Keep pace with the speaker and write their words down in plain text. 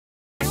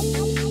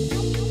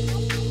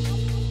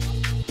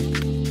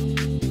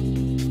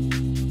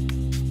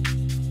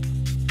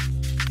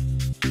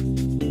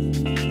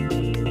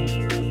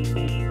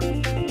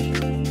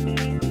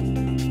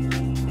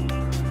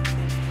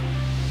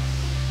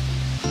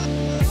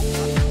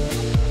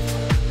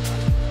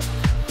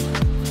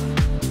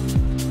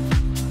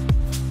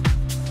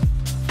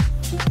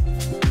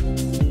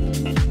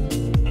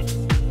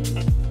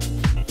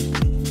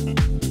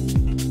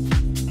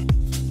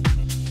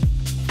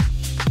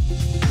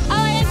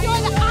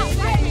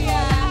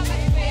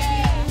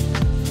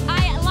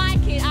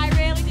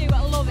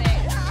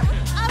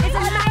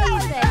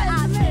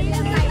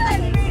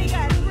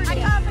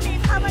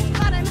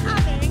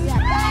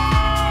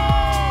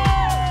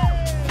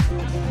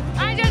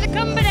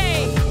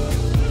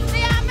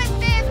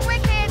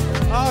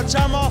I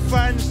tell my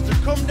friends to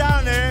come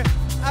down here,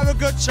 have a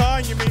good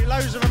time, you meet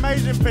loads of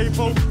amazing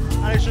people,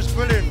 and it's just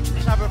brilliant.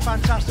 Just have a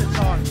fantastic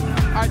time.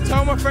 I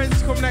tell my friends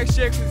to come next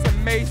year because it's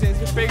amazing.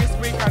 It's the biggest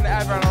weekend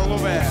ever and I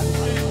love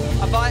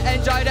it. I've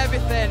enjoyed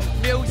everything.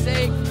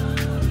 Music,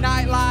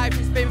 nightlife,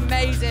 it's been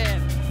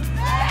amazing.